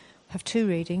have two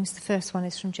readings. The first one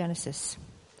is from Genesis.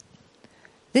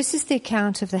 This is the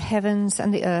account of the heavens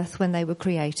and the earth when they were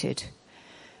created.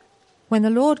 When the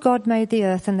Lord God made the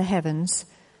earth and the heavens,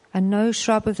 and no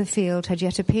shrub of the field had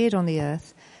yet appeared on the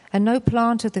earth, and no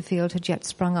plant of the field had yet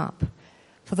sprung up,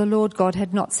 for the Lord God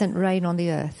had not sent rain on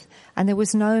the earth, and there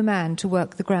was no man to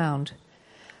work the ground.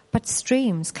 But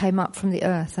streams came up from the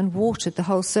earth and watered the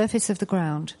whole surface of the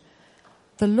ground.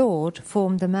 The Lord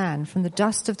formed the man from the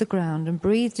dust of the ground and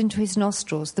breathed into his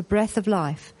nostrils the breath of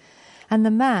life, and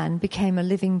the man became a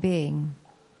living being.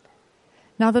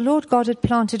 Now the Lord God had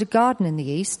planted a garden in the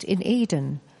east, in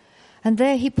Eden, and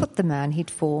there he put the man he'd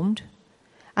formed.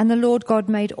 And the Lord God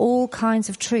made all kinds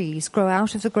of trees grow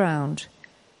out of the ground,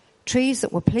 trees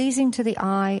that were pleasing to the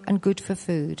eye and good for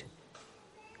food.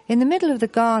 In the middle of the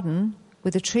garden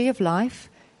were the tree of life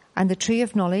and the tree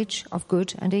of knowledge of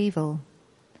good and evil.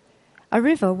 A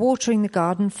river watering the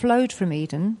garden flowed from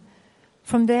Eden.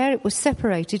 From there it was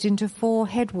separated into 4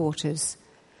 headwaters.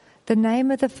 The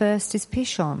name of the first is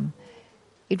Pishon.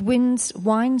 It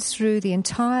winds through the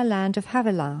entire land of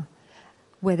Havilah,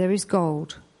 where there is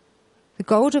gold. The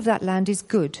gold of that land is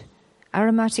good.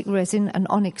 Aromatic resin and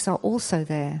onyx are also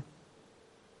there.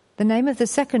 The name of the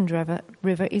second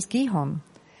river is Gihon.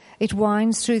 It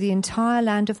winds through the entire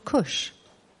land of Cush.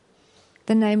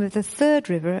 The name of the third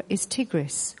river is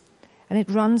Tigris, and it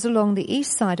runs along the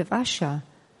east side of Asher.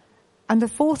 And the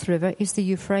fourth river is the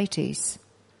Euphrates.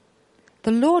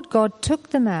 The Lord God took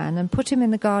the man and put him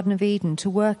in the Garden of Eden to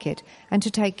work it and to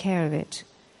take care of it.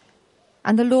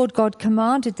 And the Lord God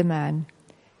commanded the man,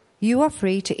 "You are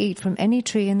free to eat from any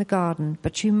tree in the garden,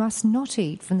 but you must not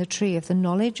eat from the tree of the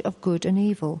knowledge of good and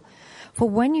evil, for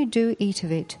when you do eat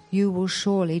of it, you will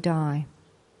surely die."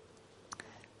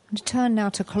 I'm going to turn now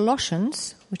to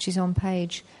Colossians, which is on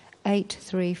page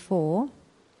 834.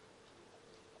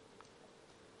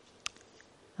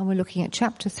 And we're looking at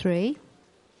chapter 3,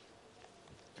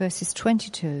 verses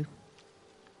 22.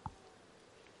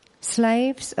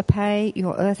 Slaves, obey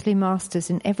your earthly masters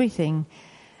in everything,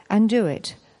 and do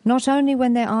it, not only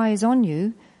when their eye is on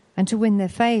you and to win their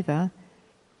favour,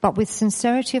 but with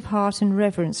sincerity of heart and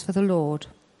reverence for the Lord.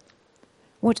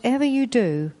 Whatever you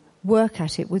do, work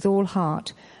at it with all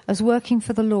heart, as working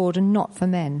for the Lord and not for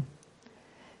men,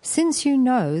 since you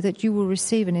know that you will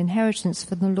receive an inheritance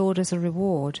from the Lord as a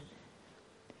reward.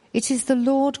 It is the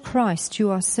Lord Christ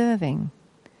you are serving.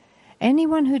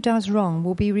 Anyone who does wrong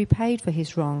will be repaid for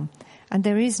his wrong, and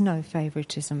there is no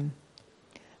favoritism.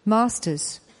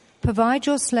 Masters, provide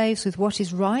your slaves with what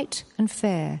is right and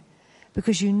fair,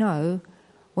 because you know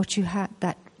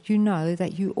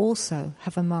that you also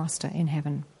have a master in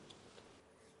heaven.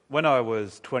 When I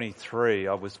was 23,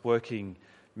 I was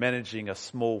managing a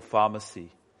small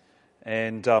pharmacy.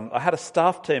 And I had a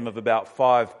staff team of about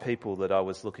 5 people that I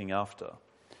was looking after.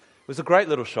 It was a great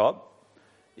little shop.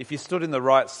 If you stood in the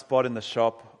right spot in the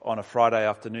shop on a Friday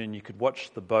afternoon, you could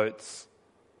watch the boats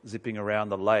zipping around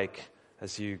the lake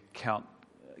as you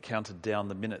counted down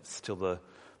the minutes till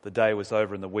the day was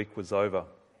over and the week was over.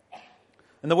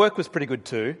 And the work was pretty good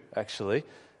too, actually.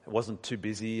 It wasn't too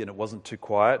busy and it wasn't too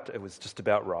quiet. It was just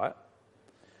about right.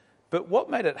 But what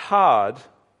made it hard,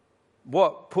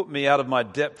 what put me out of my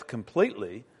depth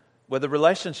completely, were the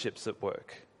relationships at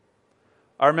work.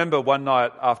 I remember one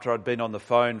night after I'd been on the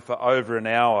phone for over an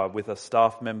hour with a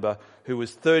staff member who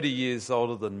was 30 years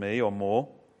older than me or more,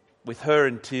 with her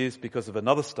in tears because of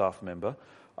another staff member,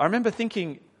 I remember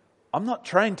thinking, I'm not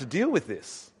trained to deal with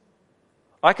this.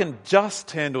 I can just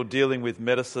handle dealing with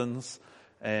medicines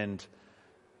and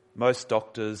most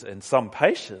doctors and some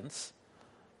patients,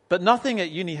 but nothing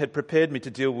at uni had prepared me to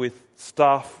deal with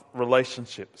staff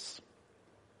relationships.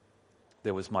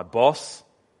 There was my boss,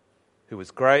 who was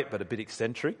great but a bit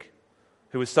eccentric,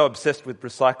 who was so obsessed with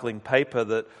recycling paper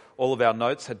that all of our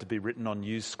notes had to be written on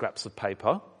used scraps of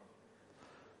paper.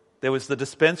 There was the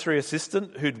dispensary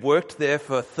assistant who'd worked there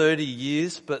for 30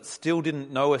 years but still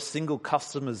didn't know a single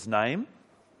customer's name.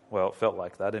 Well, it felt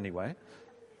like that anyway.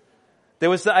 There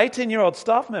was the 18-year-old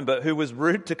staff member who was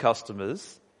rude to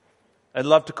customers and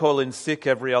loved to call in sick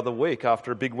every other week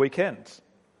after a big weekend.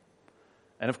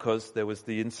 And of course, there was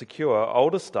the insecure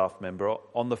older staff member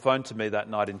on the phone to me that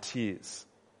night in tears.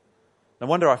 No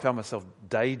wonder I found myself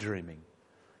daydreaming,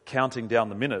 counting down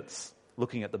the minutes,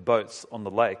 looking at the boats on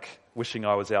the lake, wishing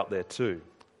I was out there too.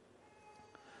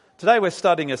 Today we're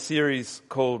starting a series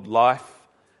called Life,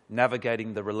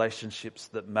 Navigating the Relationships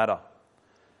That Matter.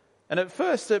 And at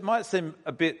first it might seem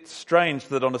a bit strange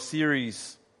that on a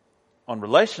series on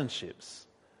relationships,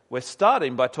 we're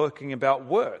starting by talking about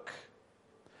work.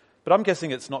 But I'm guessing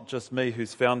it's not just me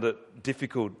who's found it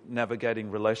difficult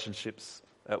navigating relationships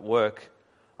at work.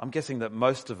 I'm guessing that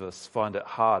most of us find it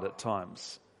hard at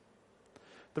times.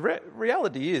 The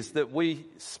reality is that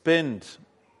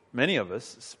many of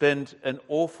us spend an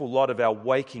awful lot of our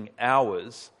waking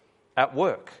hours at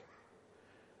work.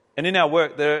 And in our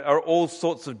work, there are all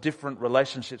sorts of different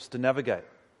relationships to navigate.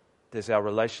 There's our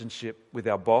relationship with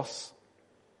our boss.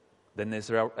 Then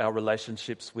there's our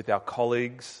relationships with our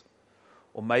colleagues,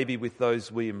 or maybe with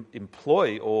those we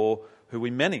employ or who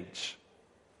we manage.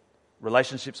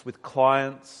 Relationships with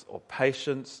clients or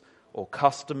patients or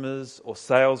customers or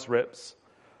sales reps.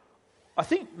 I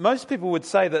think most people would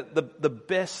say that the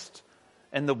best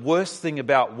and the worst thing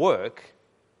about work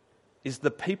is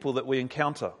the people that we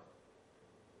encounter.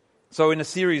 So in a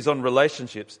series on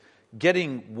relationships,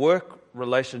 getting work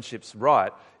relationships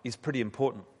right is pretty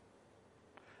important.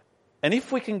 And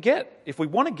if we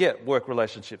want to get work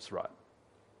relationships right,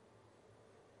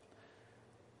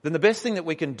 then the best thing that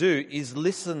we can do is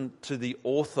listen to the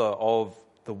author of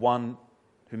the one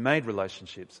who made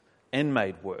relationships and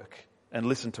made work, and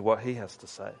listen to what he has to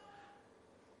say.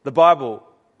 The Bible,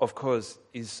 of course,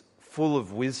 is full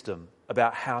of wisdom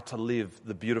about how to live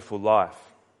the beautiful life.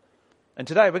 And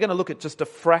today we're going to look at just a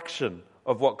fraction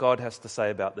of what God has to say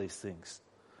about these things.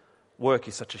 Work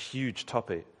is such a huge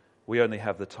topic. We only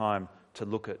have the time to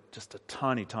look at just a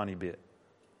tiny, tiny bit.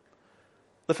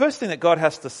 The first thing that God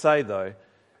has to say, though,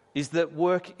 is that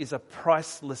work is a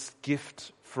priceless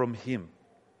gift from Him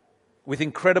with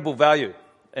incredible value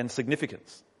and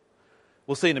significance.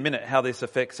 We'll see in a minute how this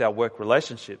affects our work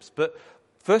relationships, but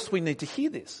first we need to hear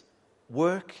this.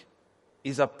 Work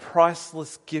is a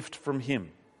priceless gift from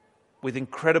Him with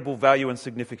incredible value and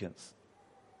significance.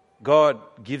 God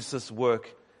gives us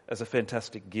work as a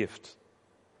fantastic gift.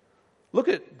 Look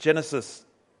at Genesis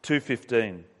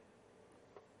 2:15.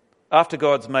 After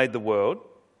God's made the world,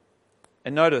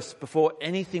 and notice, before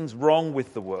anything's wrong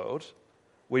with the world,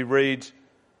 we read,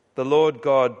 the Lord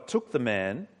God took the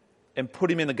man and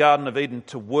put him in the Garden of Eden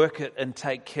to work it and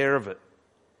take care of it.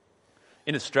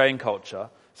 In Australian culture,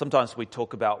 sometimes we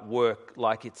talk about work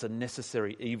like it's a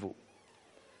necessary evil.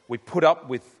 We put up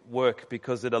with work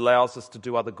because it allows us to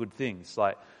do other good things,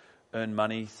 like earn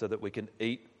money so that we can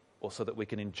eat or so that we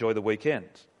can enjoy the weekend.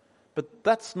 But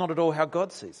that's not at all how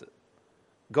God sees it.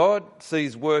 God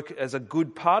sees work as a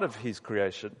good part of His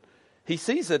creation. He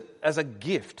sees it as a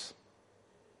gift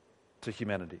to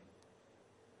humanity.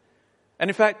 And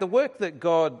in fact, the work that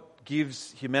God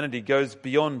gives humanity goes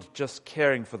beyond just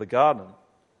caring for the garden.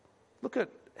 Look at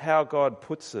how God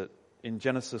puts it in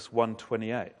Genesis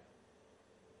 1:28.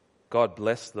 God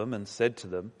blessed them and said to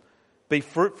them, "Be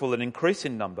fruitful and increase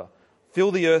in number,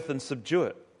 fill the earth and subdue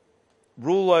it.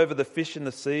 Rule over the fish in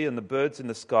the sea and the birds in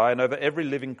the sky and over every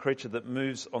living creature that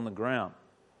moves on the ground."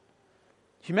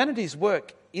 Humanity's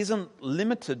work isn't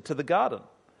limited to the garden.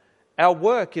 Our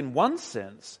work, in one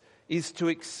sense, is to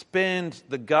expand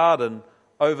the garden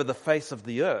over the face of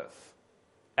the earth.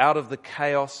 Out of the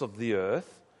chaos of the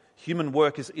earth, human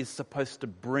work is supposed to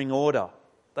bring order.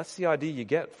 That's the idea you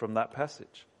get from that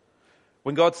passage.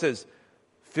 When God says,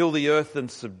 fill the earth and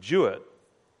subdue it,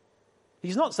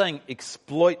 He's not saying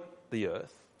exploit the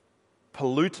earth,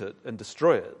 pollute it and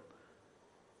destroy it.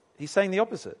 He's saying the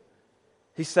opposite.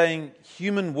 He's saying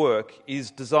human work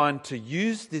is designed to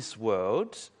use this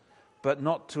world, but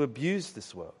not to abuse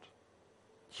this world.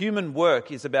 Human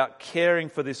work is about caring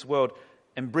for this world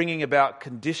and bringing about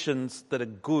conditions that are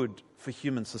good for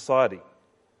human society.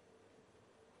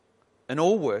 And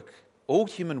all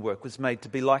human work was made to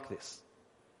be like this.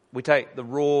 We take the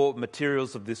raw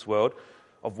materials of this world,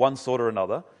 of one sort or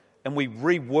another, and we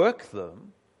rework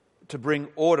them to bring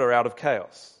order out of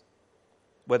chaos.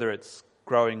 Whether it's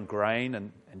growing grain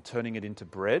and turning it into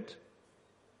bread,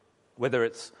 whether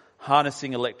it's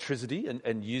harnessing electricity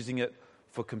and using it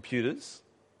for computers,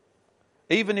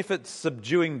 even if it's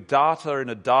subduing data in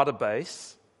a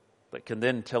database that can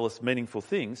then tell us meaningful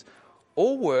things,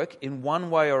 all work in one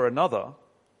way or another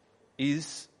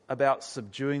is about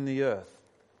subduing the earth,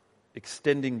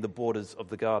 extending the borders of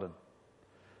the garden.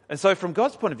 And so from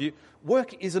God's point of view,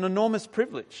 work is an enormous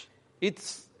privilege.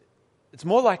 It's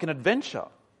more like an adventure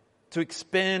to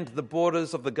expand the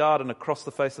borders of the garden across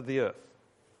the face of the earth.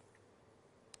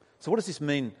 So what does this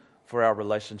mean for our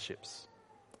relationships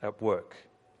at work?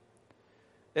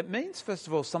 It means, first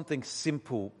of all, something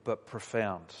simple but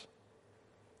profound.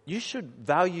 You should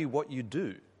value what you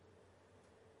do,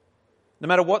 no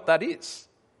matter what that is.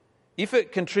 If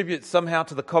it contributes somehow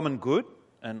to the common good,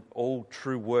 and all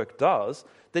true work does,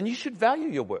 then you should value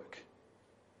your work.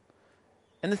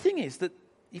 And the thing is that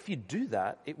if you do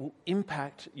that, it will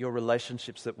impact your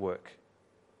relationships at work.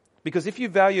 Because if you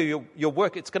value your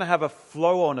work, it's going to have a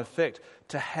flow-on effect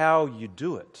to how you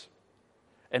do it.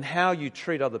 and how you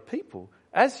treat other people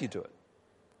as you do it.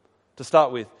 To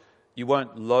start with, you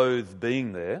won't loathe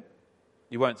being there.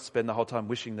 You won't spend the whole time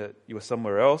wishing that you were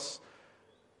somewhere else.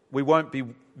 We won't be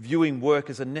viewing work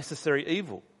as a necessary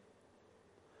evil.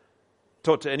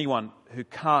 Talk to anyone who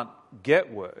can't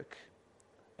get work,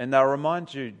 and they'll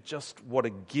remind you just what a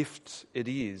gift it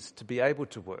is to be able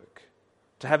to work,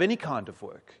 to have any kind of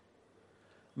work.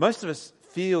 Most of us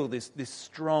feel this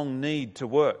strong need to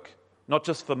work, not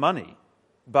just for money,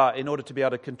 but in order to be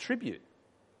able to contribute.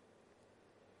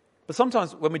 But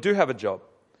sometimes when we do have a job,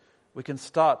 we can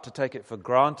start to take it for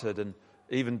granted and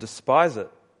even despise it.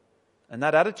 And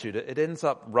that attitude, it ends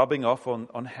up rubbing off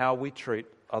on how we treat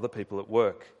other people at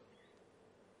work.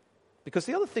 Because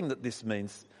the other thing that this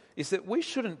means is that we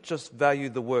shouldn't just value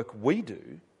the work we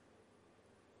do.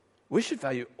 We should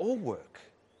value all work.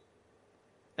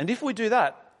 And if we do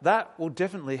that, that will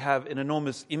definitely have an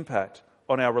enormous impact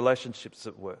on our relationships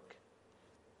at work.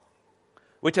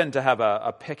 We tend to have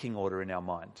a pecking order in our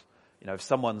mind. You know, if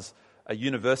someone's a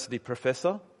university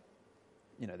professor,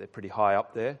 you know, they're pretty high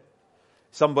up there.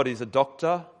 Somebody's a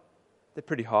doctor, they're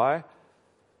pretty high.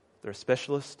 They're a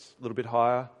specialist, a little bit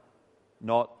higher.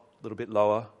 Not, a little bit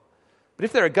lower. But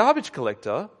if they're a garbage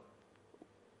collector,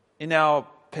 in our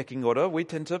pecking order, we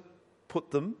tend to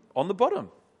put them on the bottom.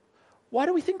 Why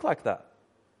do we think like that?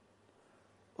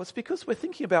 Well, it's because we're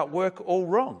thinking about work all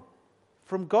wrong.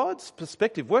 From God's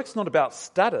perspective, work's not about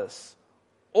status.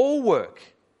 All work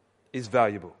is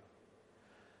valuable.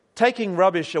 Taking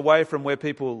rubbish away from where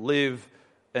people live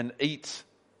and eat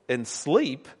and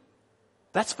sleep,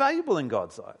 that's valuable in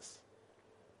God's eyes.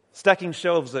 Stacking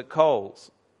shelves at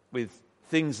Coles with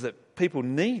things that people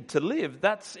need to live,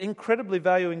 that's incredibly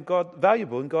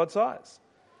valuable in God's eyes.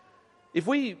 If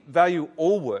we value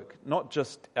all work, not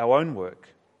just our own work,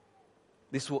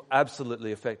 this will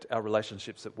absolutely affect our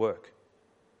relationships at work.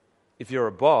 If you're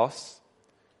a boss,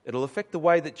 it'll affect the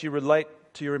way that you relate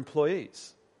to your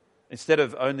employees. Instead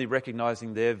of only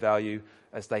recognizing their value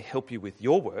as they help you with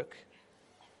your work,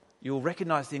 you'll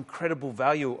recognize the incredible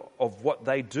value of what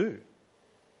they do.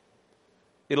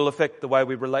 It'll affect the way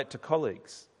we relate to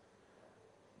colleagues.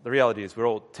 The reality is we're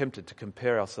all tempted to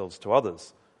compare ourselves to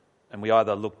others, and we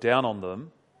either look down on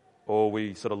them or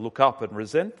we sort of look up and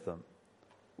resent them.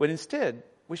 When instead,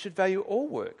 we should value all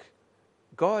work.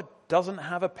 God doesn't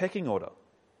have a pecking order.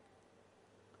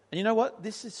 And you know what?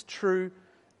 This is true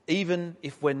even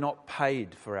if we're not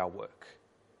paid for our work.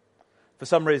 For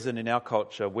some reason in our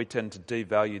culture, we tend to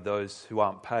devalue those who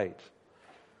aren't paid.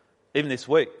 Even this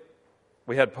week,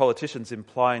 we had politicians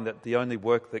implying that the only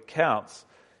work that counts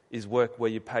is work where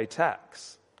you pay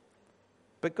tax.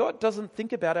 But God doesn't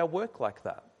think about our work like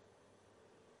that.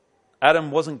 Adam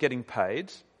wasn't getting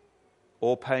paid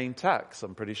or paying tax,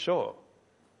 I'm pretty sure.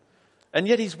 And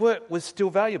yet his work was still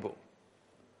valuable.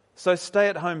 So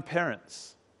stay-at-home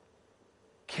parents,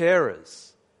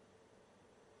 carers,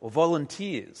 or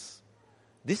volunteers,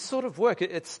 this sort of work,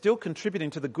 it's still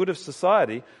contributing to the good of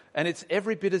society, and it's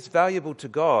every bit as valuable to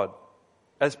God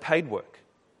as paid work.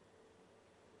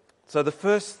 So the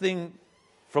first thing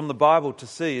from the Bible to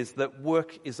see is that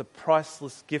work is a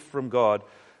priceless gift from God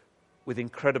with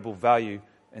incredible value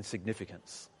and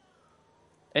significance.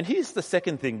 And here's the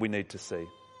second thing we need to see.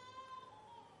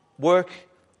 Work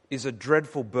is a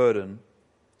dreadful burden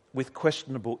with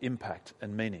questionable impact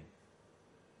and meaning.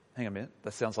 Hang on a minute,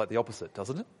 that sounds like the opposite,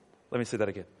 doesn't it? Let me say that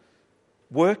again.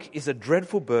 Work is a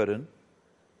dreadful burden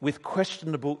with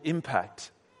questionable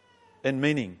impact and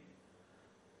meaning.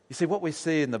 You see, what we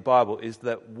see in the Bible is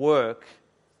that work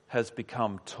has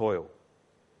become toil.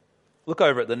 Look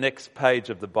over at the next page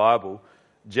of the Bible,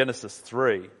 Genesis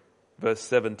 3, verse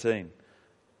 17.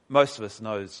 Most of us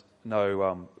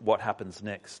know what happens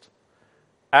next.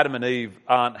 Adam and Eve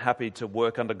aren't happy to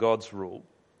work under God's rule.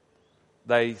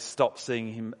 They stop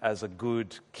seeing him as a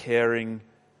good, caring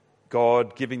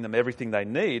God, giving them everything they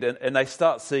need, and they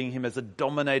start seeing him as a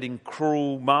dominating,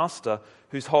 cruel master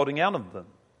who's holding out on them.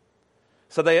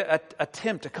 So they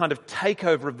attempt a kind of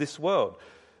takeover of this world.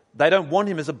 They don't want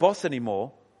him as a boss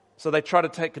anymore, so they try to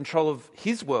take control of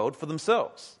his world for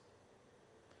themselves.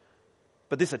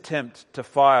 But this attempt to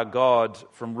fire God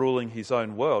from ruling his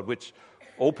own world, which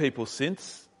all people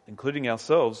since, including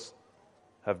ourselves,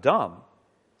 have done,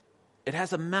 it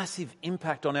has a massive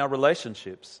impact on our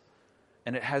relationships,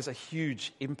 and it has a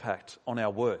huge impact on our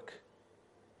work.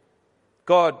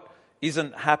 God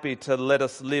isn't happy to let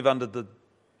us live under the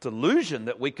delusion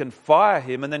that we can fire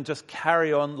him and then just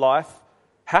carry on life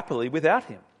happily without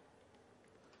him.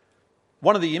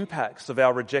 One of the impacts of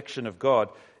our rejection of God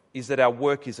is that our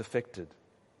work is affected.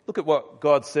 Look at what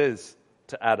God says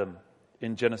to Adam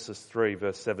in Genesis 3,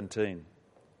 verse 17.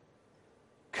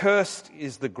 Cursed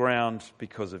is the ground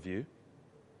because of you.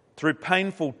 Through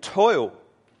painful toil,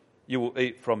 you will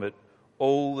eat from it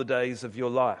all the days of your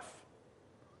life.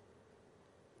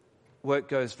 Work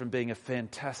goes from being a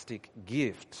fantastic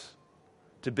gift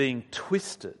to being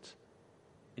twisted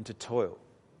into toil.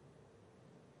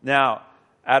 Now,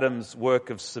 Adam's work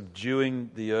of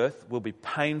subduing the earth will be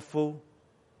painful,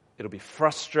 it'll be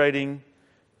frustrating,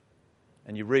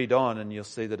 and you read on and you'll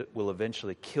see that it will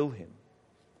eventually kill him.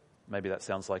 Maybe that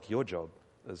sounds like your job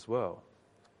as well.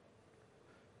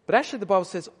 But actually the Bible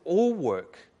says all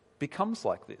work becomes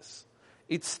like this.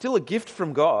 It's still a gift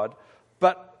from God,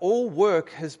 but all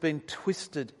work has been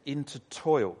twisted into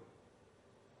toil.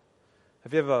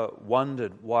 Have you ever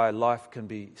wondered why life can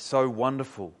be so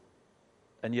wonderful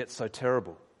and yet so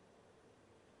terrible?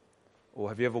 Or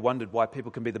have you ever wondered why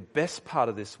people can be the best part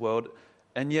of this world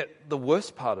and yet the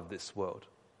worst part of this world?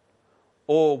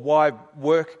 Or why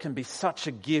work can be such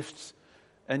a gift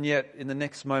and yet in the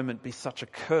next moment be such a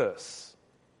curse?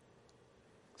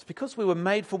 It's because we were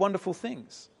made for wonderful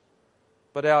things.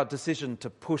 But our decision to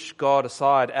push God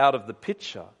aside out of the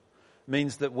picture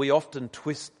means that we often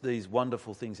twist these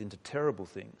wonderful things into terrible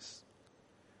things.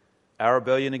 Our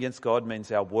rebellion against God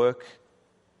means our work,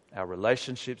 our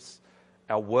relationships,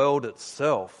 our world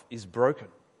itself is broken.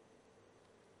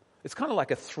 It's kind of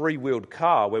like a three-wheeled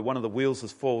car where one of the wheels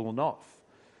has fallen off.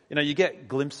 You know, you get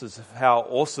glimpses of how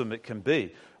awesome it can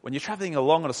be. When you're traveling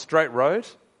along on a straight road,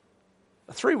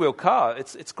 a three-wheel car,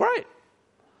 it's great.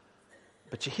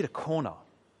 But you hit a corner,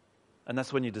 and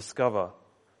that's when you discover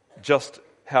just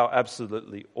how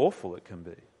absolutely awful it can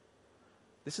be.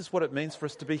 This is what it means for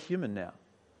us to be human now.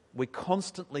 We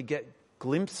constantly get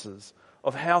glimpses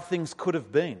of how things could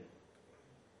have been.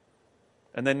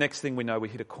 And then next thing we know, we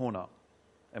hit a corner,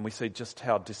 and we see just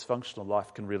how dysfunctional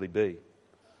life can really be.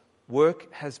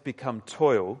 Work has become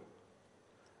toil,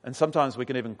 and sometimes we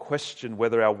can even question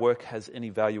whether our work has any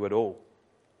value at all.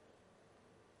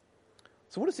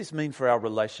 So what does this mean for our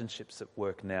relationships at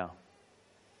work now?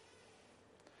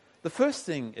 The first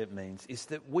thing it means is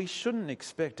that we shouldn't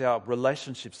expect our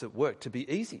relationships at work to be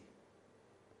easy.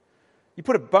 You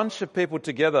put a bunch of people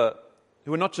together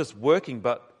who are not just working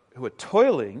but who are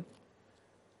toiling,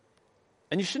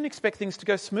 and you shouldn't expect things to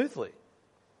go smoothly.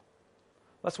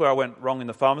 That's where I went wrong in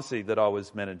the pharmacy that I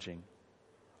was managing.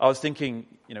 I was thinking,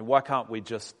 why can't we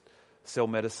just sell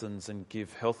medicines and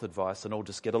give health advice and all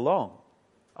just get along?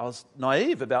 I was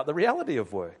naive about the reality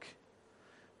of work.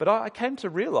 But I came to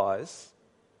realize,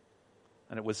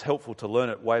 and it was helpful to learn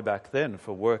it way back then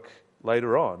for work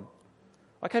later on,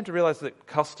 I came to realize that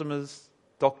customers,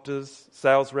 doctors,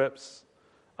 sales reps,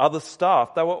 other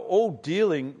staff, they were all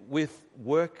dealing with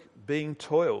work being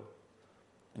toil.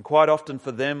 And quite often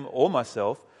for them or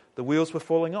myself, the wheels were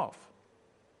falling off.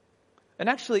 And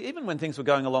actually, even when things were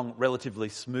going along relatively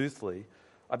smoothly,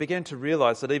 I began to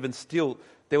realize that even still,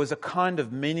 there was a kind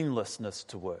of meaninglessness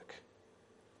to work.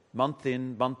 Month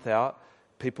in, month out,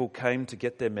 people came to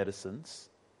get their medicines.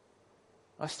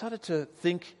 I started to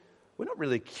think, we're not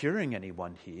really curing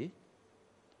anyone here.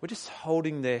 We're just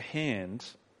holding their hand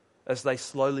as they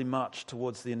slowly march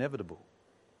towards the inevitable.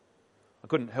 I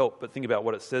couldn't help but think about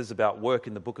what it says about work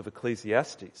in the book of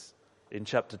Ecclesiastes in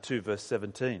chapter 2, verse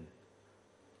 17.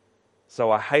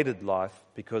 So I hated life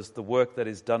because the work that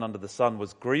is done under the sun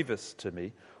was grievous to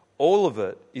me. All of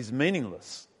it is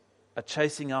meaningless, a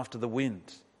chasing after the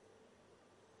wind.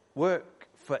 Work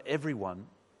for everyone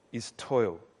is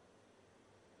toil.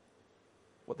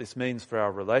 What this means for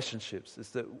our relationships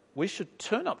is that we should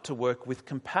turn up to work with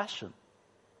compassion.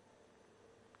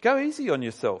 Go easy on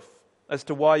yourself as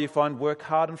to why you find work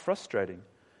hard and frustrating.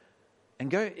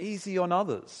 And go easy on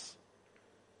others.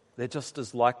 They're just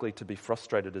as likely to be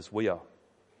frustrated as we are.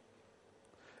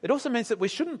 It also means that we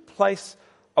shouldn't place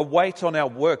a weight on our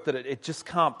work that it just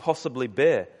can't possibly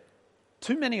bear.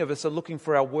 Too many of us are looking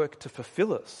for our work to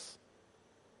fulfill us.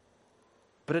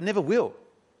 But it never will.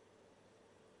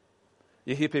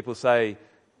 You hear people say,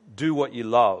 do what you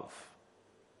love.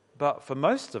 But for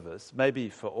most of us, maybe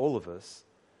for all of us,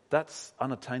 that's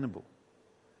unattainable.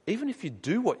 Even if you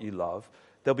do what you love,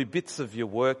 there'll be bits of your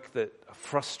work that are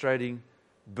frustrating,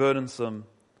 burdensome,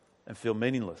 and feel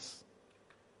meaningless.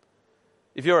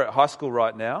 If you're at high school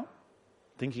right now,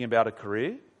 thinking about a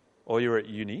career, or you're at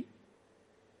uni,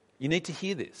 you need to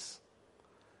hear this.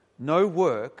 No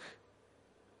work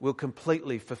will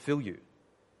completely fulfill you.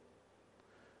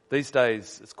 These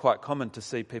days, it's quite common to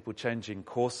see people changing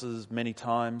courses many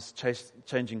times,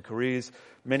 changing careers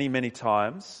many, many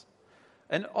times.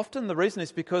 And often the reason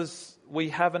is because we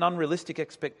have an unrealistic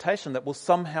expectation that we'll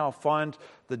somehow find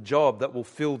the job that will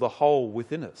fill the hole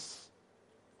within us.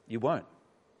 You won't.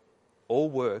 all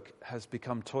work has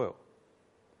become toil.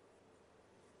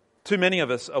 Too many of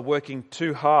us are working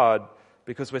too hard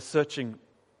because we're searching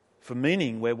for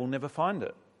meaning where we'll never find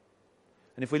it.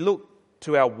 And if we look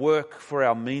to our work for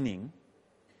our meaning,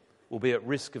 we'll be at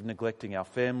risk of neglecting our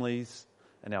families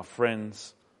and our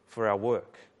friends for our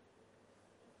work.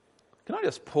 Can I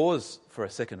just pause for a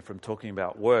second from talking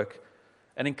about work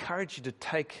and encourage you to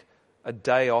take a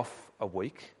day off a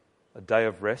week, a day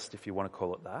of rest, if you want to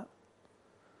call it that?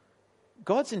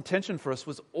 God's intention for us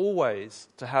was always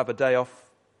to have a day off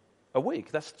a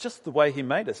week. That's just the way He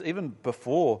made us. Even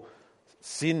before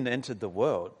sin entered the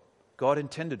world, God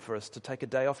intended for us to take a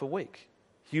day off a week.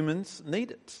 Humans need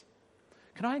it.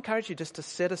 Can I encourage you just to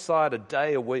set aside a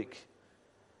day a week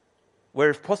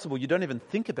where, if possible, you don't even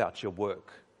think about your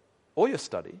work or your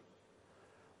study?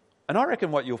 And I reckon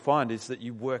what you'll find is that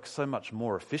you work so much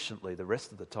more efficiently the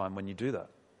rest of the time when you do that.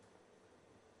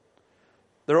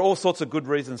 There are all sorts of good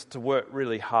reasons to work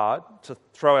really hard, to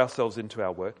throw ourselves into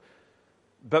our work.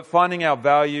 But finding our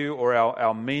value or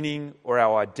our meaning or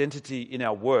our identity in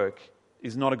our work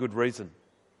is not a good reason,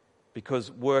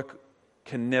 because work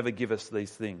can never give us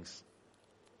these things.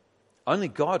 Only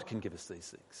God can give us these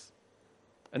things.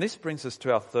 And this brings us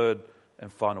to our third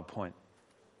and final point.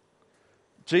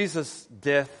 Jesus'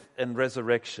 death and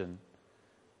resurrection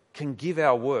can give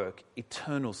our work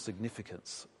eternal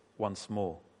significance once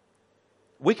more.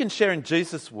 We can share in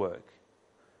Jesus' work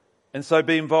and so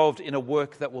be involved in a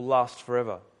work that will last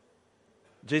forever.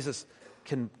 Jesus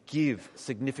can give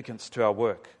significance to our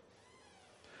work.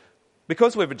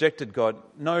 Because we've rejected God,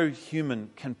 no human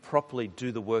can properly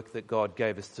do the work that God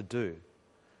gave us to do.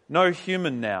 No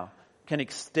human now can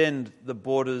extend the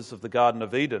borders of the Garden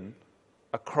of Eden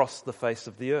across the face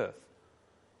of the earth.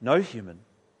 No human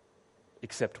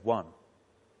except one.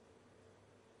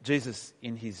 Jesus,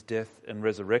 in His death and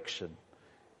resurrection,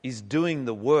 is doing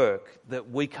the work that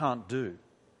we can't do.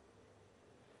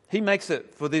 He makes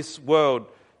it for this world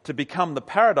to become the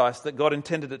paradise that God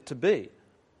intended it to be.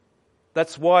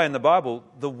 That's why in the Bible,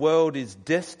 the world is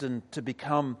destined to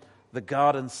become the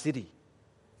garden city.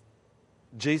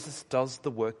 Jesus does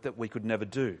the work that we could never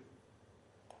do.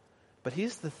 But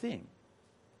here's the thing.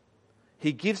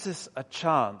 He gives us a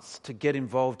chance to get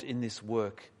involved in this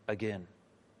work again.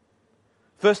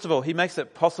 First of all, He makes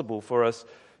it possible for us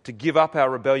to give up our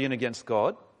rebellion against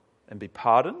God and be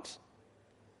pardoned.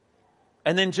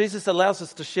 And then Jesus allows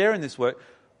us to share in this work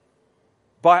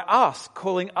by us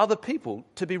calling other people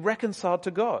to be reconciled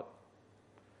to God.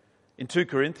 In 2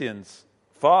 Corinthians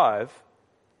 5,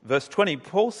 verse 20,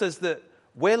 Paul says that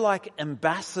we're like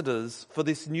ambassadors for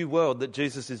this new world that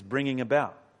Jesus is bringing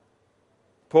about.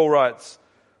 Paul writes,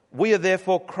 "We are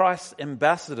therefore Christ's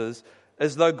ambassadors,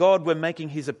 as though God were making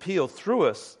His appeal through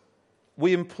us.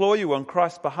 We implore you on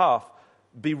Christ's behalf,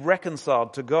 be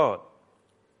reconciled to God."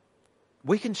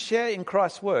 We can share in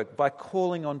Christ's work by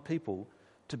calling on people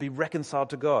to be reconciled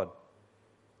to God,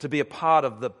 to be a part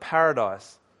of the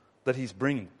paradise that He's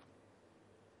bringing.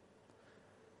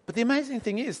 But the amazing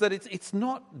thing is that it's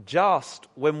not just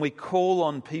when we call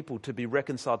on people to be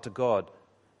reconciled to God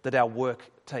that our work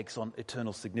takes on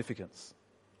eternal significance.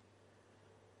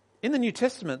 In the New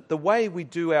Testament, the way we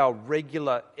do our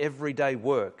regular, everyday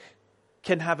work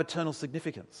can have eternal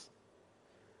significance.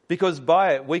 Because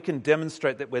by it, we can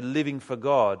demonstrate that we're living for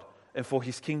God and for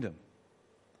His kingdom.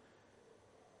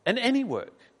 And any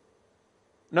work,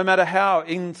 no matter how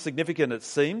insignificant it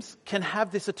seems, can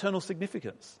have this eternal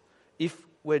significance if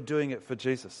we're doing it for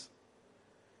Jesus.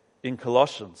 In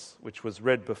Colossians, which was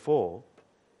read before,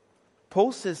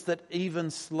 Paul says that even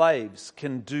slaves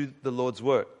can do the Lord's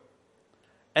work.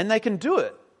 And they can do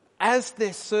it as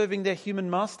they're serving their human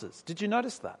masters. Did you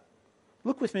notice that?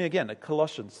 Look with me again at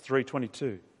Colossians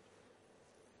 3:22.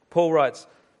 Paul writes,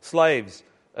 "Slaves,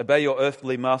 obey your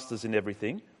earthly masters in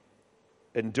everything,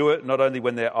 and do it not only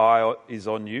when their eye is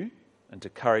on you and to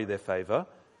curry their favour."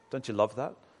 Don't you love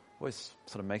that? Always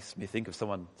sort of makes me think of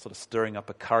someone sort of stirring up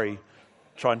a curry,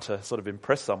 trying to sort of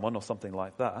impress someone or something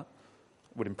like that.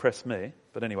 Would impress me,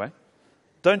 but anyway.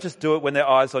 Don't just do it when their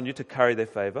eyes on you to curry their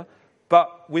favour,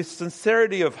 but with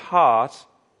sincerity of heart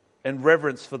and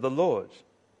reverence for the Lord.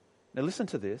 Now listen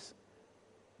to this.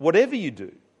 Whatever you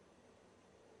do,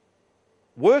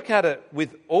 work at it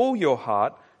with all your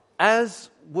heart as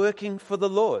working for the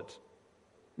Lord,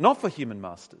 not for human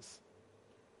masters,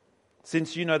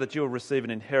 since you know that you will receive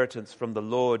an inheritance from the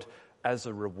Lord as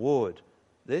a reward.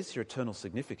 There's your eternal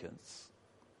significance.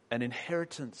 An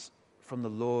inheritance from the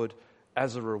Lord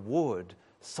as a reward,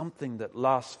 something that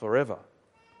lasts forever.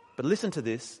 But listen to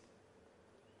this.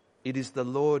 It is the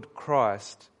Lord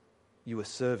Christ you are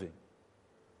serving.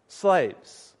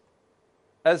 Slaves,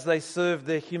 as they serve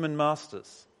their human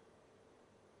masters,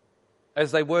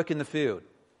 as they work in the field,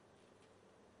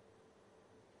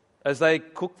 as they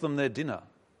cook them their dinner,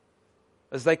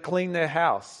 as they clean their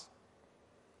house,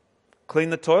 clean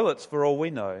the toilets for all we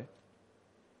know.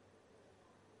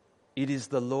 It is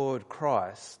the Lord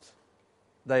Christ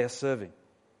they are serving.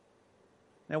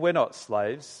 Now, we're not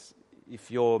slaves. If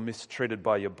you're mistreated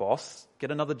by your boss,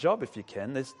 get another job if you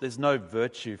can. There's no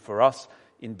virtue for us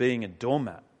in being a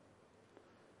doormat.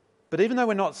 But even though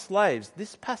we're not slaves,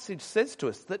 this passage says to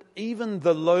us that even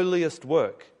the lowliest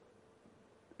work,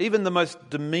 even the most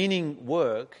demeaning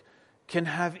work, can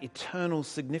have eternal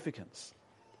significance.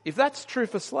 If that's true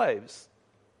for slaves,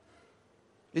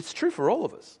 it's true for all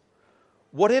of us.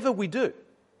 Whatever we do,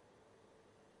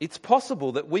 it's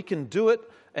possible that we can do it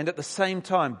and at the same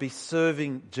time be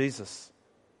serving Jesus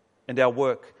and our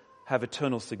work have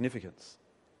eternal significance.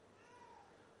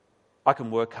 I can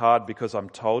work hard because I'm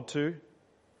told to,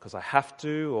 because I have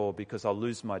to, or because I'll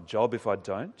lose my job if I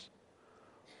don't.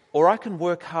 Or I can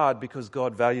work hard because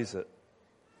God values it.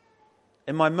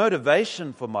 And my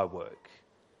motivation for my work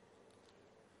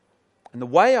and the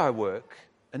way I work,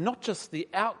 and not just the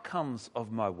outcomes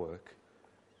of my work,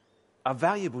 are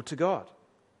valuable to God.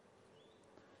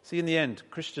 See, in the end,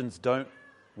 Christians don't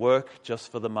work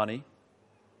just for the money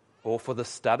or for the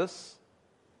status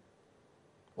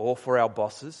or for our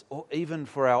bosses or even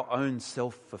for our own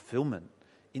self-fulfillment.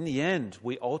 In the end,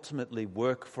 we ultimately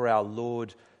work for our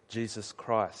Lord Jesus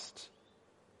Christ,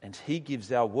 and He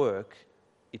gives our work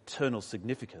eternal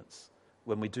significance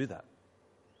when we do that.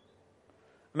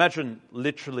 Imagine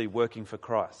literally working for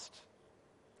Christ.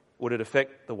 Would it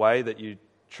affect the way that you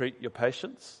treat your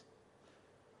patients?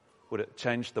 Would it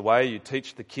change the way you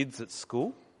teach the kids at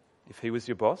school if He was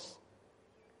your boss?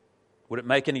 Would it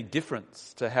make any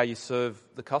difference to how you serve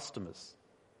the customers?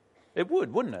 It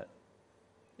would, wouldn't it?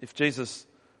 If Jesus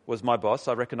was my boss,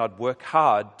 I reckon I'd work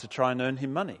hard to try and earn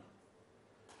Him money.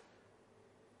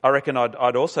 I reckon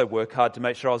I'd also work hard to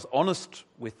make sure I was honest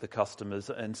with the customers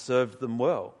and served them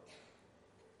well.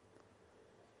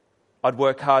 I'd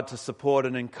work hard to support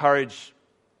and encourage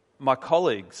my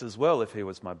colleagues as well if He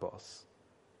was my boss.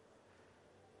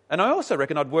 And I also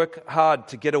reckon I'd work hard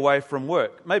to get away from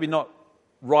work. Maybe not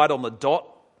right on the dot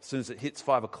as soon as it hits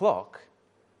 5 o'clock,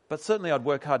 but certainly I'd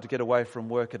work hard to get away from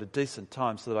work at a decent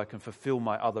time so that I can fulfill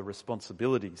my other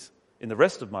responsibilities in the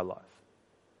rest of my life.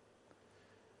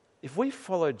 If we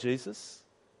follow Jesus,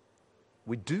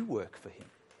 we do work for Him.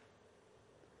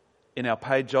 In our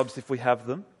paid jobs, if we have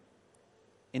them,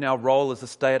 in our role as a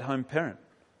stay-at-home parent.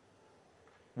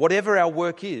 Whatever our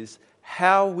work is,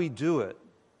 how we do it,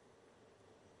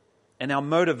 and our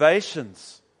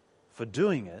motivations for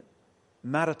doing it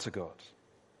matter to God.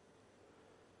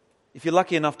 If you're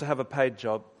lucky enough to have a paid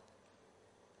job,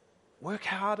 work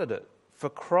hard at it for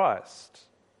Christ.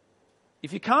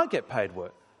 If you can't get paid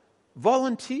work,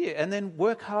 volunteer and then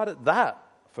work hard at that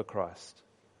for Christ.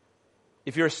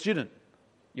 If you're a student,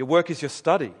 your work is your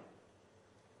study.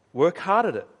 Work hard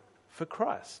at it for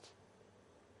Christ.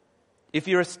 If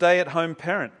you're a stay-at-home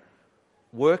parent,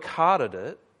 work hard at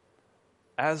it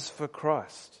as for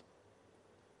Christ.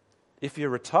 If you're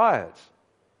retired,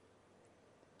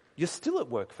 you're still at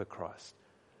work for Christ.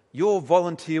 Your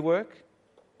volunteer work,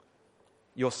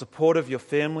 your support of your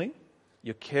family,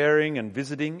 your caring and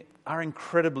visiting are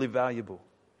incredibly valuable.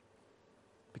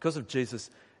 Because of Jesus,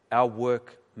 our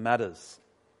work matters.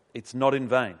 It's not in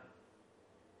vain.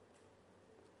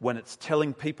 When it's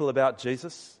telling people about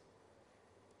Jesus,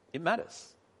 it matters.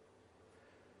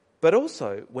 But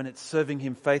also when it's serving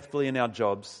Him faithfully in our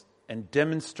jobs and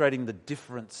demonstrating the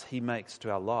difference He makes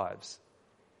to our lives,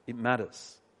 it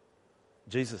matters.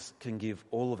 Jesus can give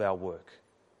all of our work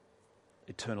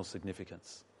eternal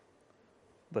significance.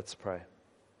 Let's pray.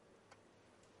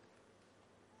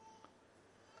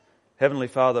 Heavenly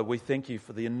Father, we thank You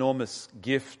for the enormous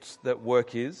gift that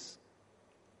work is,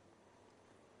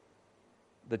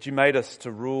 that You made us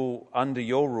to rule under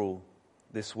Your rule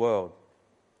this world.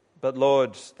 But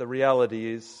Lord, the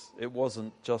reality is it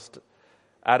wasn't just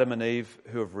Adam and Eve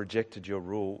who have rejected Your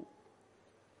rule.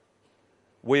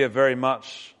 We have very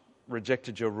much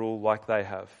rejected Your rule like they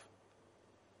have.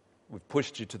 We've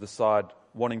pushed You to the side,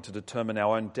 wanting to determine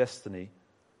our own destiny,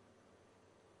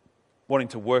 wanting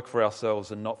to work for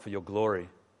ourselves and not for Your glory.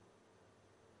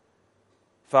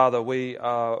 Father, we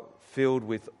are filled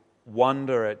with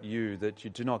wonder at You that You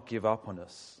do not give up on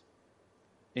us.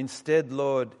 Instead,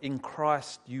 Lord, in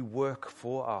Christ You work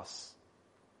for us.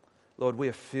 Lord, we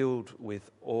are filled with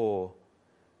awe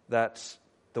that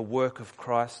the work of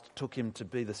Christ took Him to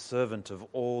be the servant of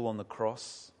all on the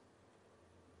cross.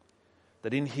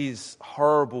 That in His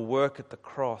horrible work at the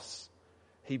cross,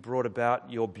 He brought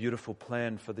about your beautiful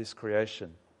plan for this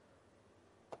creation.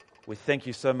 We thank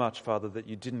you so much, Father, that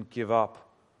you didn't give up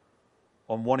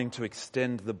on wanting to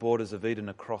extend the borders of Eden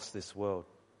across this world.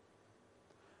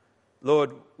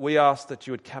 Lord, we ask that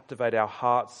you would captivate our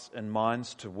hearts and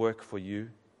minds to work for you.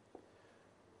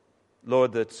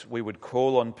 Lord, that we would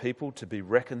call on people to be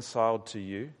reconciled to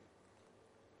you.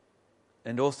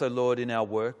 And also, Lord, in our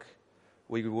work,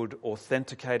 we would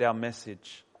authenticate our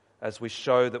message as we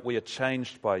show that we are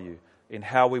changed by you in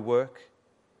how we work,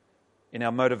 in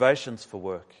our motivations for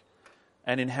work,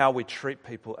 and in how we treat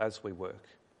people as we work.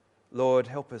 Lord,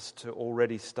 help us to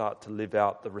already start to live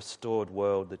out the restored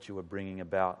world that you are bringing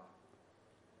about.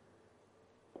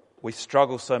 We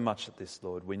struggle so much at this,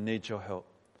 Lord. We need your help.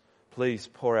 Please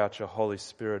pour out your Holy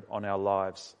Spirit on our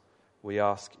lives. We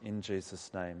ask in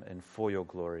Jesus' name and for your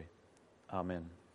glory. Amen.